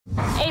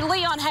A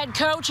Leon head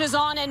coach is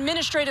on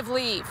administrative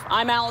leave.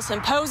 I'm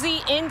Allison Posey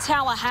in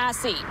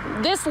Tallahassee.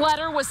 This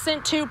letter was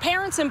sent to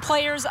parents and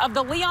players of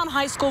the Leon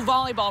High School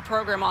volleyball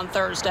program on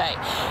Thursday.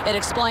 It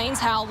explains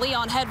how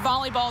Leon head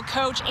volleyball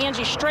coach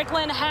Angie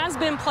Strickland has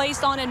been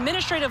placed on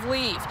administrative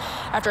leave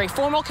after a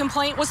formal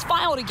complaint was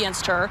filed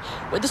against her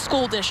with the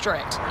school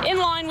district. In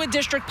line with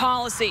district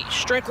policy,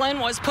 Strickland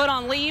was put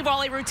on leave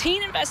while a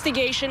routine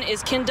investigation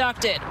is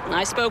conducted.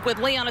 I spoke with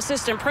Leon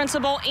assistant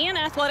principal and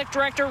athletic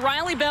director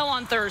Riley Bell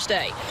on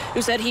Thursday,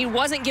 who said he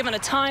wasn't given a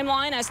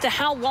timeline as to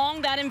how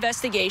long that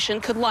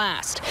investigation could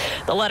last.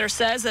 The letter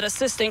says that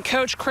assistant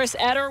coach Chris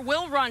Etter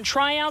will run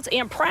tryouts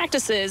and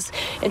practices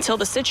until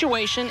the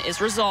situation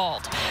is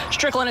resolved.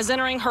 Strickland is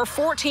entering her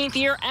 14th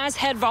year as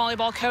head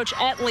volleyball coach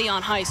at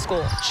Leon High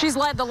School. She's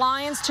led the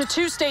Lions to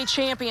 2 state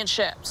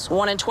championships,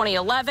 one in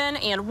 2011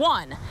 and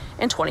one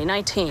in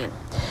 2019.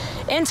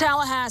 In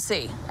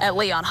Tallahassee at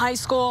Leon High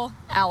School,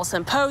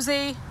 Allison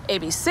Posey,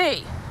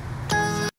 ABC